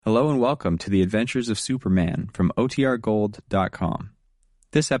Hello and welcome to the Adventures of Superman from OTRGold.com.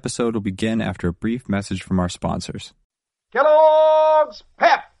 This episode will begin after a brief message from our sponsors. Kellogg's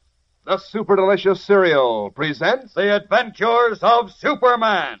Pep, the super delicious cereal, presents The Adventures of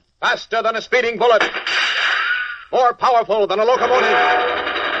Superman. Faster than a speeding bullet. More powerful than a locomotive.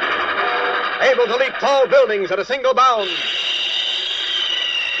 Able to leap tall buildings at a single bound.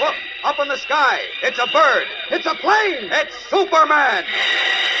 Look, up in the sky. It's a bird. It's a plane. It's Superman.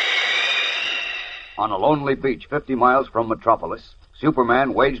 On a lonely beach 50 miles from Metropolis,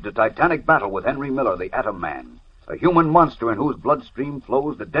 Superman waged a titanic battle with Henry Miller, the Atom Man, a human monster in whose bloodstream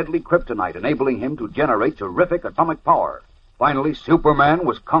flows the deadly kryptonite, enabling him to generate terrific atomic power. Finally, Superman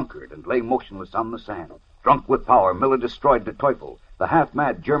was conquered and lay motionless on the sand. Drunk with power, Miller destroyed the Teufel, the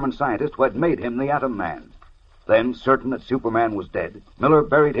half-mad German scientist who had made him the Atom Man. Then, certain that Superman was dead, Miller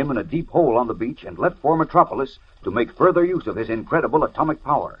buried him in a deep hole on the beach and left for Metropolis to make further use of his incredible atomic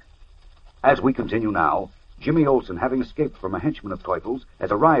power. As we continue now, Jimmy Olsen, having escaped from a henchman of Teufel's,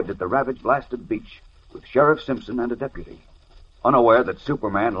 has arrived at the ravaged, blasted beach with Sheriff Simpson and a deputy. Unaware that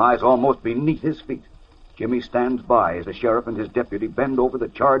Superman lies almost beneath his feet, Jimmy stands by as the sheriff and his deputy bend over the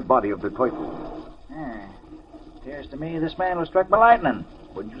charred body of the Teufel. Appears to me this man was struck by lightning.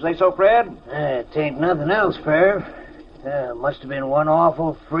 Wouldn't you say so, Fred? It ain't nothing else, Ferb. Must have been one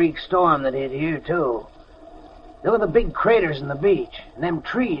awful freak storm that hit here, too. There were the big craters in the beach, and them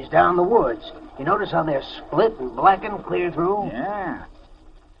trees down the woods. You notice how they're split and blackened clear through? Yeah.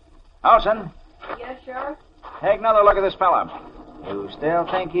 Olsen, Yes, Sheriff? take another look at this fella. You still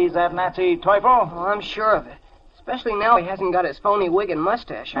think he's that Nazi Teufel? Oh, I'm sure of it. Especially now he hasn't got his phony wig and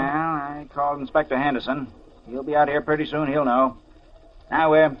mustache Well, on. I called Inspector Henderson. He'll be out here pretty soon. He'll know. Now,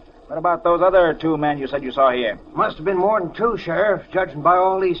 what about those other two men you said you saw here? Must have been more than two, Sheriff, judging by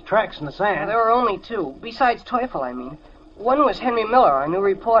all these tracks in the sand. There were only two, besides Teufel, I mean. One was Henry Miller, our new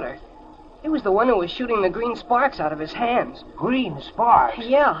reporter. He was the one who was shooting the green sparks out of his hands. Green sparks?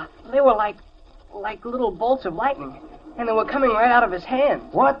 Yeah, they were like little bolts of lightning, and they were coming right out of his hand.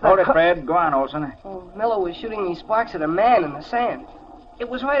 What the... Hold it, Fred. Go on, Olsen. Oh, Miller was shooting these sparks at a man in the sand. It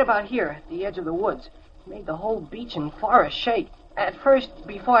was right about here, at the edge of the woods. It made the whole beach and forest shake. At first,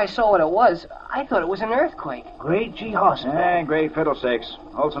 before I saw what it was, I thought it was an earthquake. Great Jehoshaphat. Great fiddlesticks.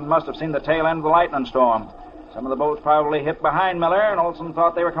 Olsen must have seen the tail end of the lightning storm. Some of the boats probably hit behind Miller, and Olsen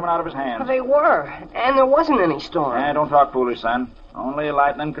thought they were coming out of his hands. They were, and there wasn't any storm. Don't talk foolish, son. Only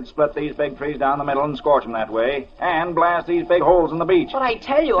lightning could split these big trees down the middle and scorch them that way, and blast these big holes in the beach. But I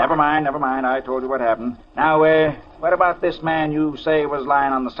tell you... Never mind. I told you what happened. Now, what about this man you say was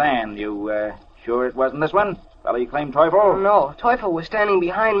lying on the sand? You, sure it wasn't this one? Fellow you claimed Teufel? No, Teufel was standing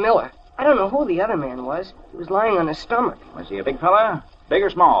behind Miller. I don't know who the other man was. He was lying on his stomach. Was he a big fella? Big or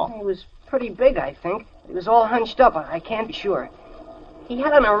small? He was pretty big, I think. He was all hunched up. I can't be sure. He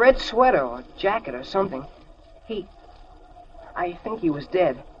had on a red sweater or jacket or something. I think he was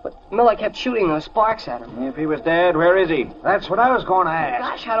dead. But Miller kept shooting those sparks at him. If he was dead, where is he? That's what I was going to ask.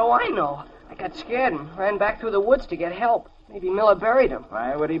 Gosh, how do I know? I got scared and ran back through the woods to get help. Maybe Miller buried him.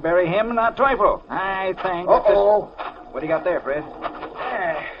 Why would he bury him, not Teufel? I think... Uh-oh. What do you got there, Fred?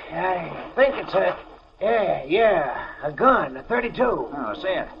 I think it's a... a gun, a .32. Oh, see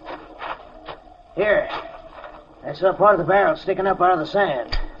it. Here. That's the part of the barrel sticking up out of the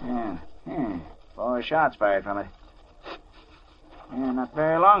sand. Yeah. 4 shots fired from it. Not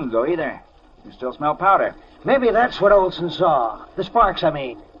very long ago, either. You can still smell powder. Maybe that's what Olsen saw. The sparks, I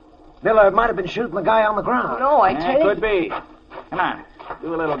mean. Miller might have been shooting the guy on the ground. No, I tell you... Could be. Come on.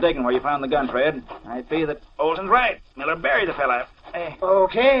 Do a little digging where you found the gun, Fred. I feel that Olsen's right. Miller buried the fella.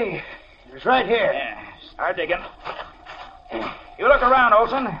 Okay. It's right here. Start digging. You look around,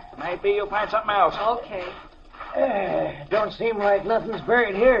 Olsen. Might be you'll find something else. Okay. Don't seem like nothing's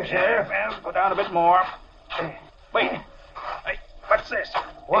buried here, Sheriff. Well, go down a bit more. Wait. Hey, what's this?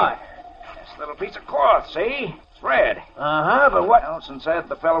 What? This little piece of cloth, see? It's red. Uh-huh, but what... Olsen said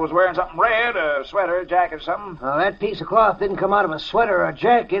the fellow was wearing something red, a sweater, a jacket, or something. Well, that piece of cloth didn't come out of a sweater or a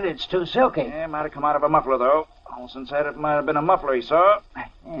jacket. It's too silky. Yeah, it might have come out of a muffler, though. Olsen said it might have been a muffler he saw.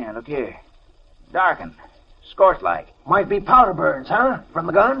 Yeah, look here. Darkened. Scorched-like. Might be powder burns, huh? From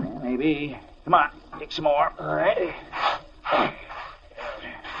the gun? Yeah, maybe. Come on, dig some more. All right.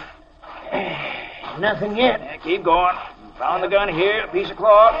 Nothing yet. Yeah, keep going. Found the gun here, a piece of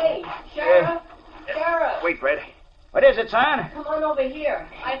cloth. Hey, Sheriff! Sheriff! Wait, Fred. What is it, son? Come on over here.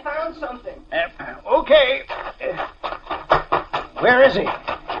 I found something. Okay. Where is he?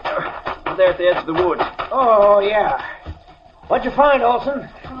 There at the edge of the woods. Oh, yeah. What'd you find, Olsen?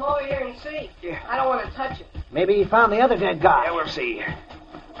 Come over here and see. I don't want to touch it. Maybe he found the other dead guy. Yeah, we'll see.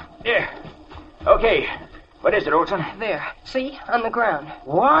 Yeah. Okay. What is it, Olson? There. See? On the ground.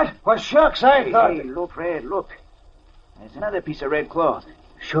 What? Well, shucks, I thought... Hey, look, Fred, look. There's another piece of red cloth.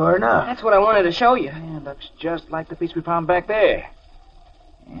 Sure enough. That's what I wanted to show you. Yeah, looks just like the piece we found back there.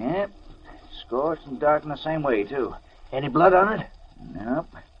 Yep. Scorched and dark in the same way, too. Any blood on it?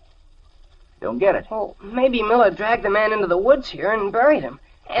 Nope. Don't get it. Well, maybe Miller dragged the man into the woods here and buried him.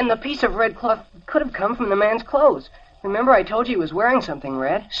 And the piece of red cloth could have come from the man's clothes. Remember I told you he was wearing something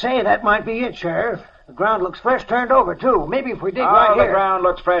red? Say, that might be it, Sheriff. The ground looks fresh turned over, too. Maybe if we dig right the here... ground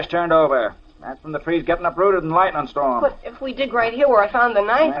looks fresh turned over. That's from the trees getting uprooted in the lightning storm. But if we dig right here where I found the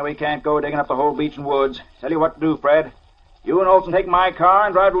knife... We can't go digging up the whole beach and woods. Tell you what to do, Fred. You and Olson take my car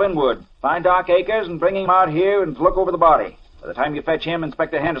and drive to Linwood. Find Doc Akers and bring him out here and look over the body. By the time you fetch him,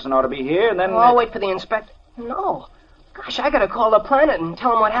 Inspector Henderson ought to be here, and then... Oh, I'll wait for the inspector. No. Gosh, I gotta call the Planet and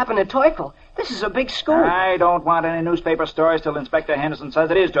tell him what happened to Teufel. This is a big scoop. I don't want any newspaper stories till Inspector Henderson says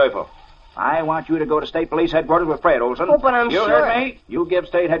it is Teufel. I want you to go to State Police Headquarters with Fred, Olson. Oh, but I'm you sure... You heard me? You give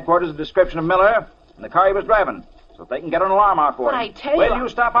State Headquarters a description of Miller and the car he was driving, so they can get an alarm out for But him. I tell you... Will you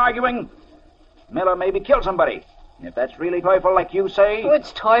stop arguing? Miller maybe killed somebody. If that's really Teufel, like you say... Oh,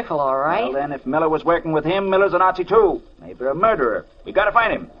 it's Teufel, all right. Well, then, if Miller was working with him, Miller's a Nazi, too. Maybe a murderer. We gotta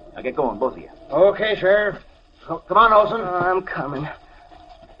find him. Now get going, both of you. Okay, Sheriff. Come on, Olson. I'm coming.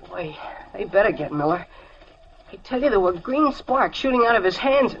 Boy, they better get Miller. I tell you, there were green sparks shooting out of his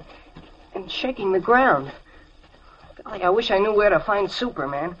hands and shaking the ground. Golly, I wish I knew where to find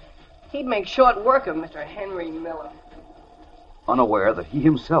Superman. He'd make short work of Mr. Henry Miller. Unaware that he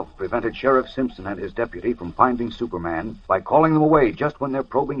himself prevented Sheriff Simpson and his deputy from finding Superman by calling them away just when their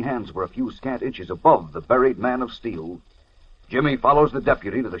probing hands were a few scant inches above the buried man of steel, Jimmy follows the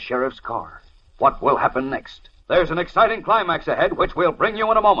deputy to the sheriff's car. What will happen next? There's an exciting climax ahead, which we'll bring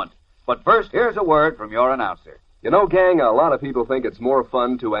you in a moment. But first, here's a word from your announcer. You know, gang, a lot of people think it's more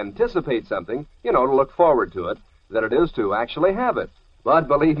fun to anticipate something, to look forward to it, than it is to actually have it. But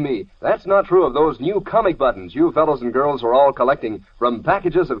believe me, that's not true of those new comic buttons you fellows and girls are all collecting from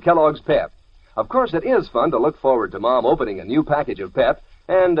packages of Kellogg's Pep. Of course, it is fun to look forward to Mom opening a new package of Pep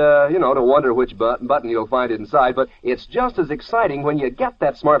and, to wonder which button you'll find inside, but it's just as exciting when you get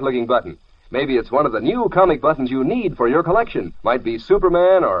that smart-looking button. Maybe it's one of the new comic buttons you need for your collection. Might be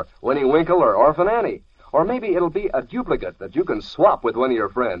Superman or Winnie Winkle or Orphan Annie. Or maybe it'll be a duplicate that you can swap with one of your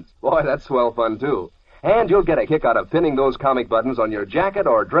friends. Boy, that's swell fun, too. And you'll get a kick out of pinning those comic buttons on your jacket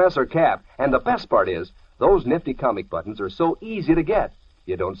or dress or cap. And the best part is, those nifty comic buttons are so easy to get.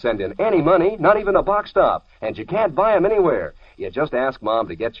 You don't send in any money, not even a box stop, and you can't buy them anywhere. You just ask Mom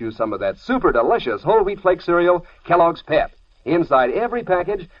to get you some of that super delicious whole wheat flake cereal, Kellogg's Pep. Inside every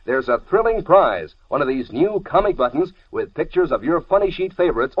package, there's a thrilling prize, one of these new comic buttons with pictures of your funny sheet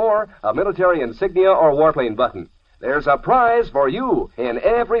favorites or a military insignia or warplane button. There's a prize for you in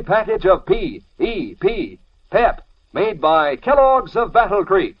every package of P.E.P. Pep, made by Kellogg's of Battle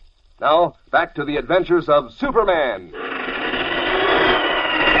Creek. Now, back to the adventures of Superman.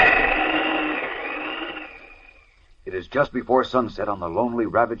 It is just before sunset on the lonely,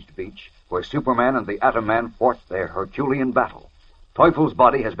 ravaged beach where Superman and the Atom Man fought their Herculean battle. Teufel's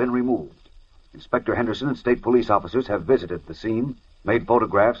body has been removed. Inspector Henderson and state police officers have visited the scene, made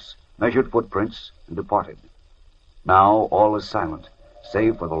photographs, measured footprints, and departed. Now all is silent,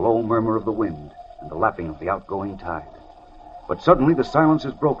 save for the low murmur of the wind and the lapping of the outgoing tide. But suddenly the silence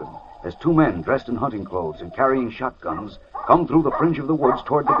is broken as two men dressed in hunting clothes and carrying shotguns come through the fringe of the woods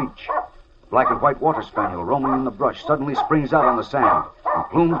toward the beach. Black and white water spaniel roaming in the brush suddenly springs out on the sand and,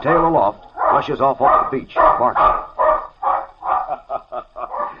 plumed tail aloft, rushes off the beach, barking.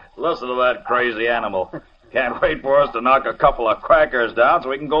 Listen to that crazy animal. Can't wait for us to knock a couple of crackers down so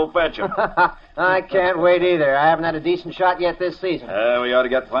we can go fetch him. I can't wait either. I haven't had a decent shot yet this season. We ought to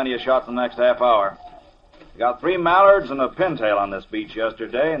get plenty of shots in the next half hour. We got 3 mallards and a pintail on this beach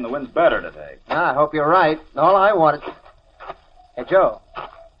yesterday, and the wind's better today. I hope you're right. All I wanted... Hey, Joe.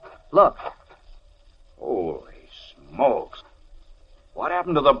 Look. Holy smokes. What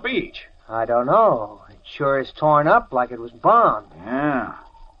happened to the beach? I don't know. It sure is torn up like it was bombed. Yeah.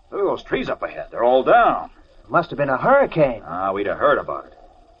 Look at those trees up ahead. They're all down. It must have been a hurricane. We'd have heard about it.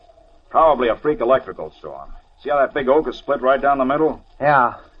 Probably a freak electrical storm. See how that big oak is split right down the middle?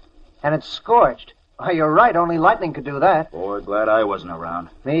 Yeah. And it's scorched. Oh, you're right. Only lightning could do that. Boy, glad I wasn't around.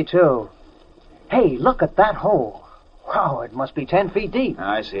 Me too. Hey, look at that hole. Wow, it must be 10 feet deep.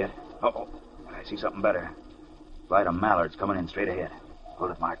 I see it. Uh-oh. I see something better. Flight of mallards coming in straight ahead.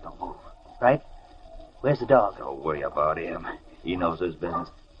 Hold it, Mark. Don't move. Right? Where's the dog? Don't worry about him. He knows his business.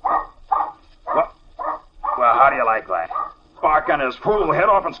 What? Well, how do you like that? Barking his fool head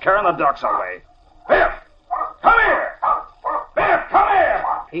off and scaring the ducks away. Biff! Come here! Biff, come here!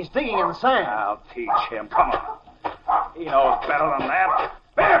 He's digging in the sand. I'll teach him. Come on. He knows better than that.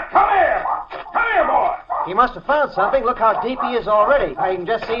 Biff, come here! Come here, boy! He must have found something. Look how deep he is already. I can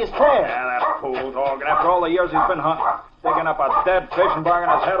just see his tail. Yeah, that fool dog. And after all the years he's been hunting, digging up a dead fish and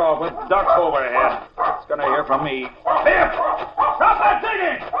barking his head off with ducks overhead. It's gonna hear from me. Biff! Stop that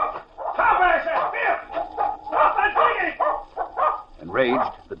digging! Stop it, I said! Biff! Stop that digging!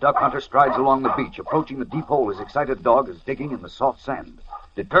 Enraged, the duck hunter strides along the beach, approaching the deep hole his excited dog is digging in the soft sand,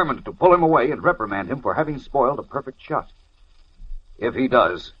 determined to pull him away and reprimand him for having spoiled a perfect shot. If he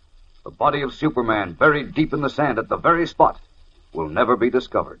does, the body of Superman, buried deep in the sand at the very spot, will never be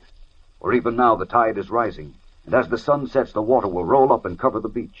discovered. For even now the tide is rising, and as the sun sets, the water will roll up and cover the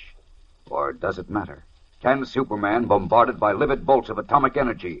beach. Or does it matter? Can Superman, bombarded by livid bolts of atomic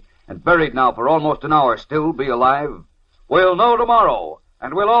energy, and buried now for almost an hour, still be alive? We'll know tomorrow,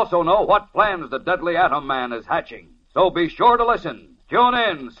 and we'll also know what plans the deadly Atom Man is hatching. So be sure to listen. Tune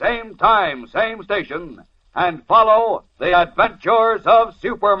in, same time, same station, and follow the adventures of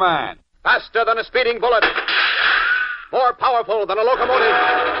Superman. Faster than a speeding bullet. More powerful than a locomotive.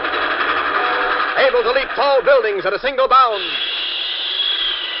 Able to leap tall buildings at a single bound.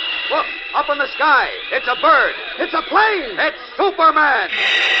 Look, up in the sky. It's a bird. It's a plane. It's Superman.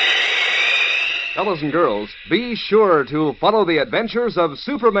 Fellows and girls, be sure to follow the adventures of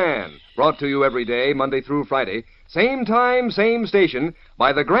Superman, brought to you every day, Monday through Friday, same time, same station,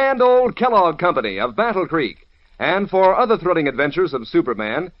 by the grand old Kellogg Company of Battle Creek. And for other thrilling adventures of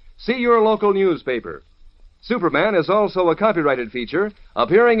Superman, see your local newspaper. Superman is also a copyrighted feature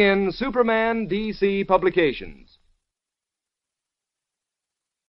appearing in Superman DC Publications.